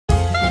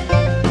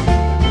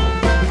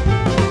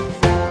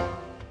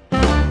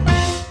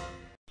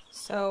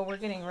So we're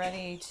getting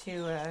ready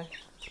to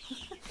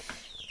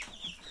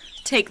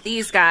take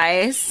these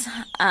guys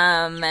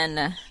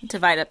and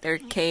divide up their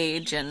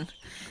cage and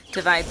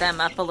divide them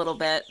up a little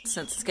bit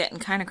since it's getting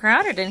kind of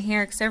crowded in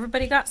here because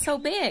everybody got so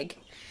big.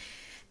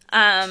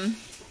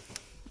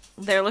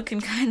 They're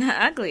looking kind of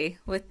ugly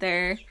with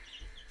their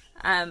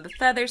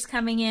feathers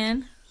coming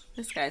in.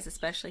 This guy's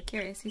especially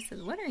curious. He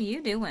says, "What are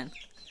you doing?"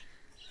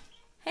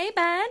 Hey,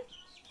 bud.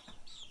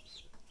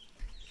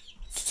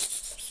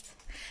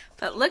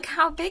 But look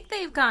how big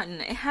they've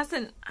gotten. It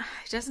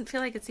doesn't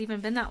feel like it's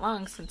even been that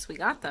long since we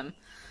got them.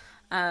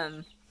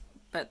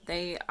 But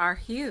they are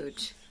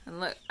huge. And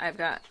look, I've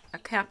got a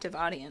captive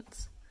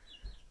audience.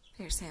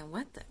 They're saying,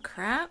 "What the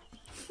crap?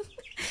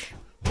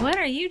 What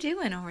are you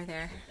doing over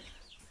there?"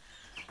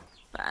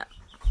 But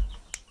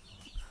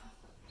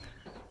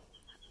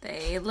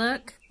they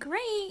look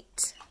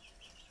great.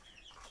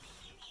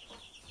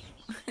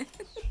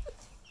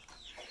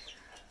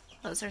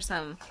 Those are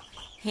some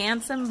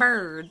handsome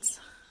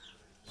birds.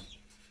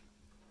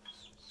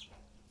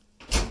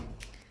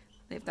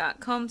 They've got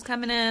combs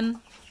coming in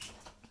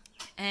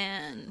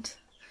and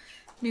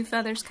new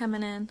feathers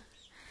coming in.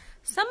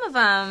 Some of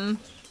them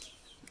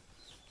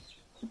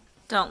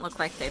don't look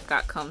like they've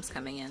got combs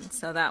coming in,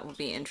 so that will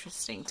be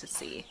interesting to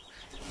see.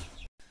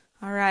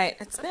 Alright,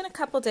 it's been a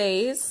couple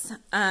days,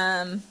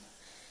 and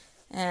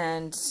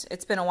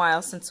it's been a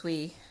while since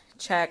we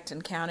checked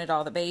and counted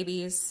all the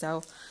babies,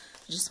 so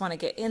I just want to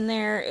get in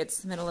there. It's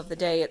the middle of the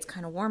day, it's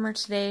kind of warmer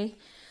today,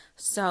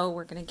 so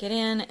we're going to get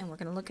in and we're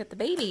going to look at the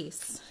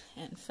babies.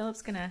 And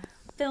Philip's going to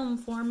film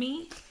for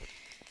me,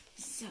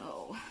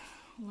 so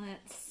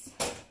let's...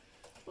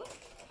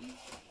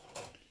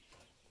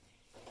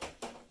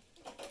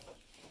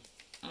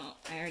 Oh,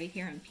 I already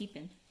hear him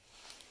peeping.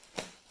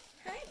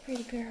 Hi,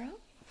 pretty girl.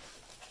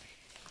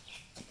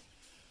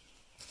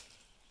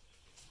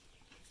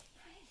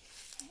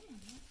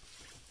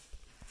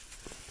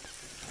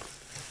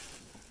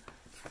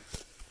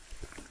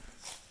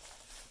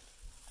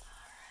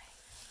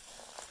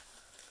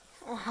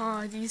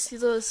 Oh, do you see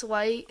those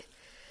white?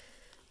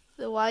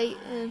 The white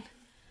and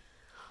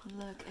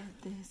look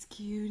at this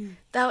cutie.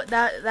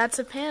 That's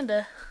a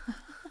panda.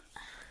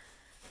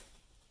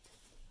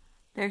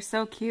 They're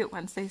so cute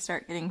once they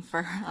start getting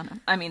fur on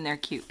them. I mean, they're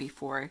cute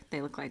before.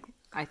 They look like,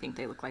 I think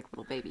they look like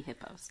little baby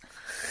hippos.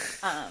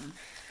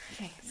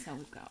 Okay, so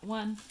we've got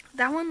one.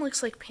 That one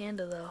looks like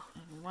panda though.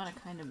 And we want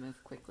to kind of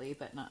move quickly,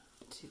 but not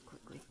too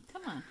quickly.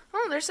 Come on.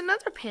 Oh, there's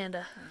another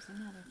panda. There's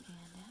another panda.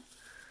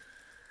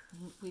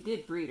 We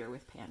did breed her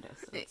with pandas,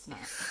 so it's not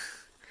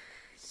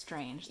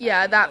strange.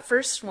 Yeah, that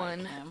first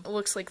one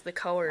looks like the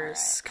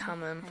colors right.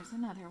 coming. There's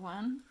another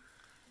one.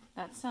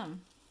 That's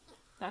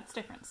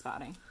different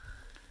spotting.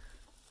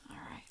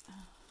 Alright.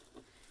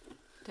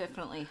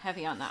 Definitely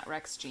heavy on that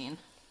Rex gene.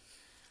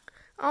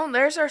 Oh,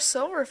 there's our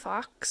silver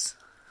fox.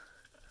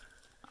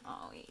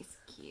 Oh, he's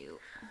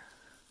cute.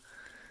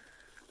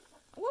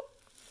 Whoop.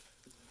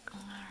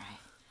 Alright.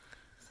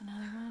 There's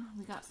another one.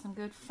 We got some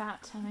good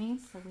fat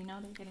tummies, so we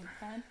know they're getting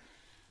fed.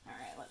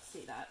 Alright, let's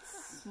see.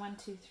 That's 1,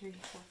 2, 3,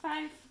 4,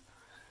 5.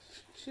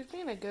 She's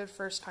being a good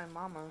first time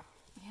mama.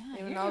 Yeah,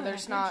 even you're though doing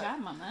there's a good not job,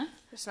 Mama.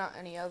 There's not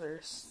any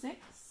others. 6.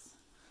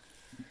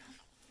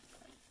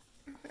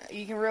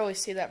 You can really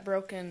see that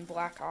broken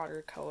black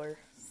otter color.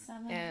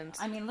 7. And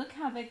I mean, look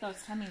how big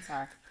those tummies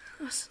are.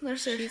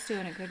 She's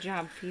doing a good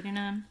job feeding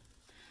them.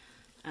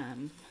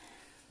 Good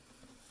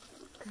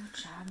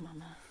job,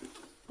 Mama.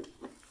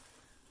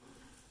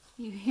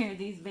 You hear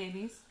these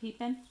babies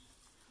peeping?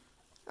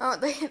 Oh,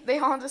 they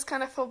all just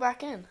kind of fell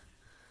back in.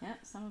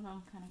 Yep, some of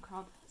them kind of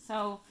crawled.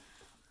 So,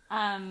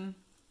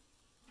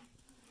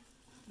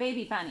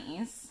 baby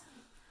bunnies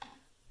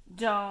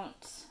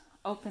don't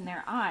open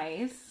their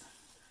eyes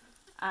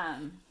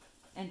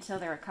until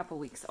they're a couple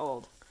weeks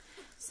old.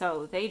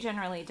 So they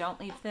generally don't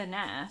leave the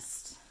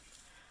nest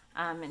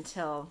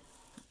until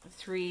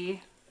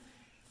 3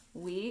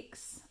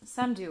 weeks.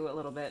 Some do a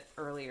little bit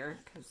earlier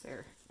because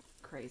they're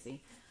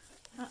crazy.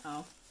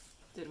 Uh-oh.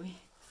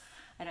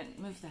 I didn't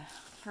move the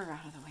fur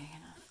out of the way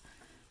enough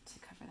to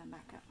cover them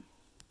back up.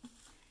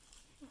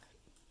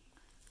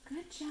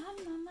 Good job,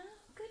 Mama.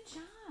 Good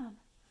job.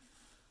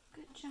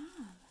 Good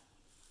job.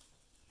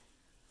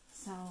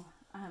 So,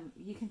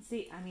 you can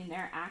see, I mean,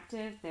 they're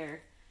active.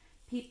 They're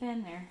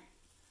peeping. They're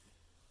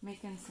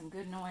making some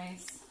good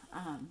noise.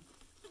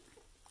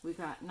 We've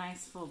got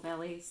nice full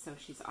bellies, so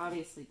she's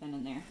obviously been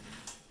in there.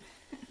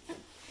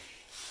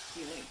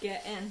 You want to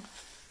get in?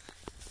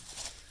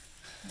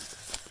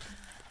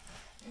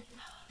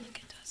 Look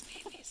at those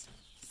babies.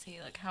 See,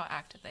 look how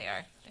active they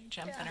are. They're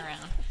jumping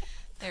around.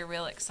 They're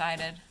real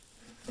excited.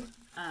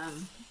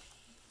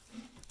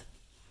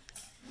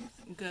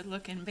 Good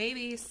looking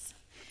babies.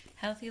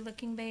 Healthy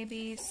looking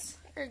babies.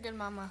 You're a good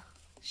mama.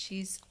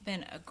 She's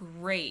been a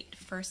great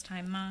first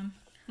time mom.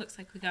 Looks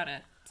like we got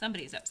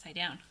somebody's upside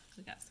down.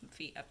 We got some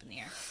feet up in the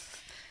air.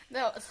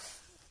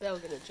 They'll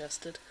get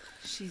adjusted.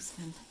 She's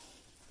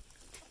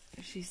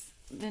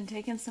been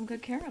taking some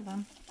good care of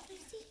them.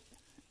 Rosie.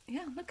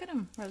 Yeah, look at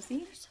them,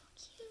 Rosie. They're so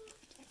cute.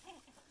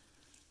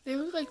 They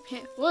look like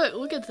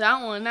look at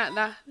that one.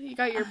 That you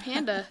got your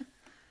panda.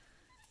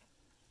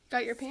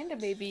 Got your panda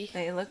baby.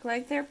 They look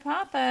like their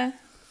papa.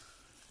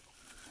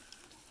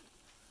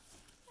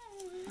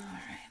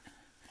 Alright.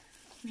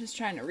 I'm just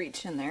trying to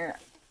reach in there.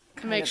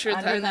 Make sure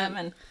under them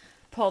and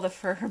pull the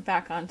fur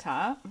back on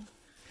top.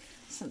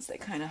 Since they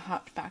kind of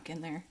hopped back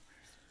in there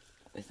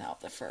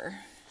without the fur.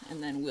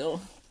 And then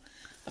we'll,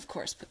 of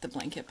course, put the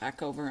blanket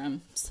back over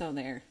them so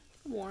they're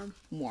warm.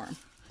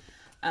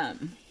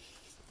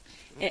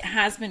 It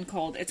has been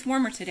cold. It's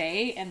warmer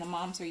today, and the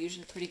moms are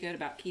usually pretty good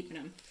about keeping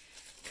them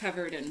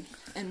covered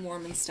and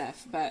warm and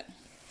stuff, but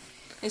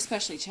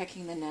especially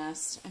checking the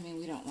nest. I mean,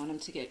 we don't want them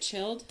to get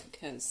chilled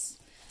because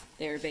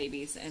they're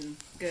babies and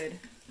good.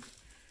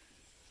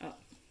 Oh,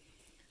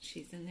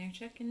 she's in there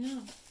checking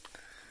now.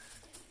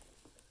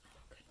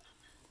 Good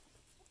mama.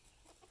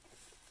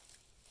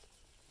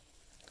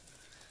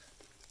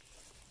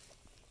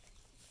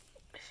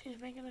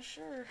 She's making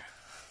sure.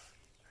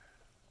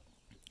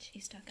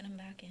 She's tucking them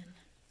back in.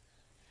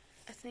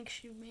 I think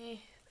she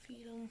may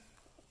feed them,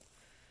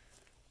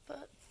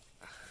 but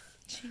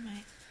she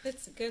might.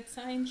 It's a good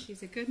sign.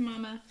 She's a good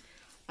mama.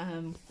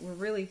 We're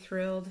really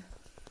thrilled.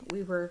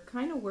 We were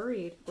kind of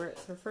worried where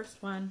it's her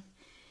first one,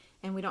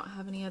 and we don't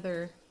have any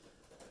other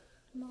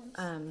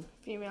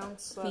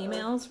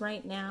females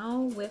right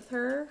now with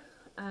her.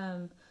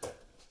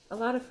 A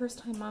lot of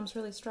first-time moms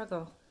really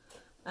struggle.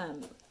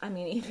 I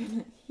mean,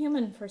 even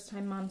human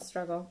first-time moms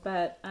struggle,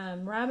 but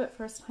rabbit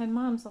first-time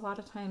moms, a lot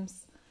of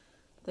times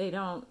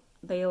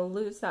they'll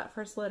lose that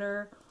first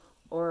litter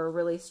or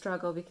really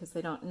struggle because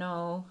they don't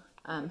know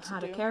how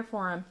to care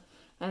for them.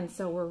 And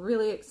so we're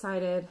really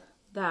excited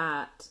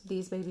that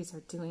these babies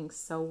are doing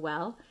so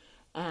well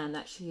and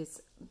that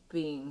she's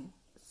being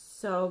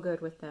so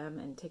good with them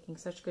and taking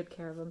such good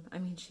care of them. I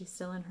mean, she's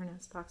still in her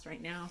nest box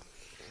right now.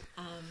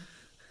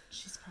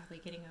 She's probably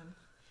getting them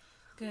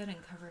good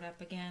and covered up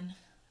again.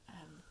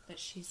 But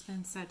she's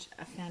been such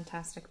a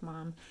fantastic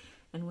mom,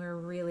 and we're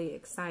really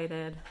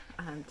excited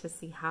to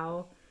see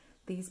how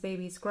these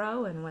babies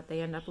grow and what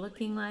they end up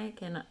looking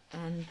like and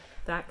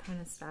that kind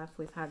of stuff.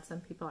 We've had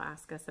some people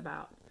ask us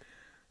about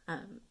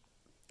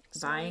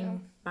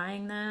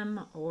buying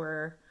them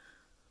or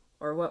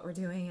what we're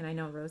doing, and I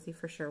know Rosie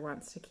for sure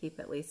wants to keep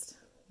at least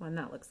one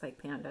that looks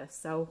like Panda,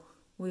 so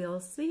we'll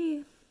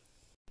see.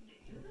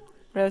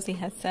 Rosie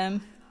has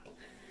some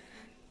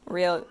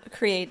real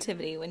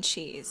creativity when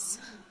she's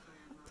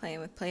playing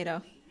with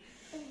Play-Doh.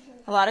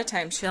 A lot of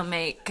times she'll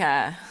make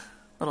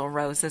little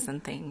roses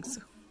and things.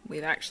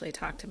 We've actually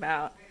talked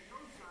about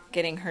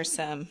getting her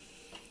some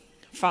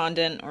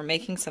fondant or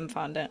making some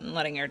fondant and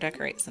letting her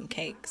decorate some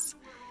cakes.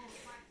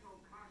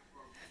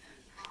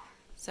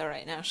 So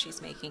right now she's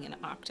making an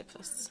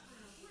octopus.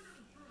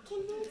 Do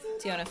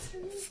you want to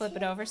flip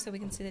it over so we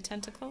can see the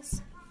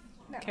tentacles?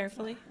 No.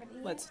 Carefully?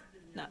 Let's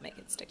not make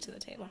it stick to the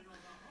table.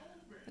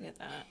 Look at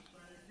that.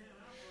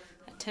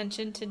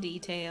 Attention to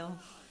detail.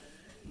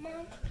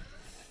 Mom.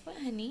 What,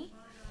 honey?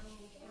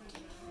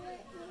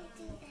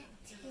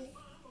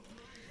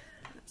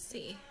 Let's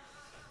see.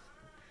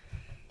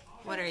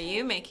 What are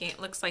you making? It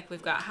looks like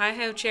we've got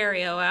Hi-Ho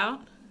Cheerio out.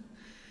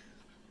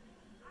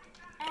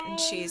 And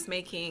she's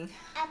making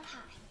a pie.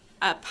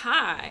 A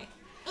pie?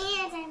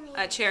 And I'm making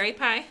a cherry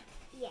pie?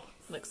 Yes.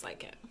 Looks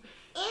like it.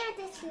 And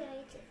a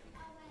cherry too.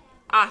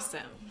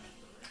 Awesome.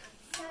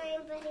 So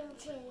I'm putting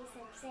cherries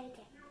upside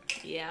down.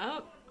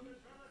 Yep.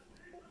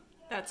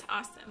 That's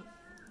awesome.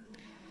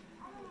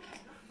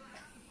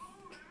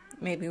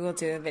 Maybe we'll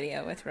do a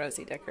video with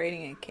Rosie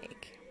decorating a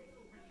cake.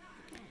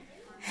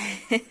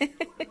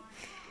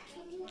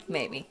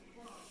 Maybe.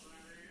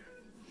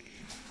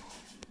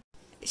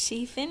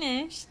 She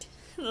finished.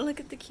 Look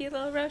at the cute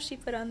little rose she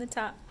put on the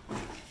top.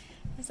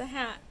 As a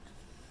hat.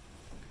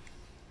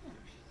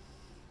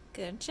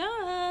 Good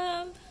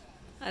job.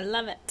 I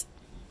love it.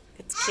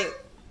 It's cute.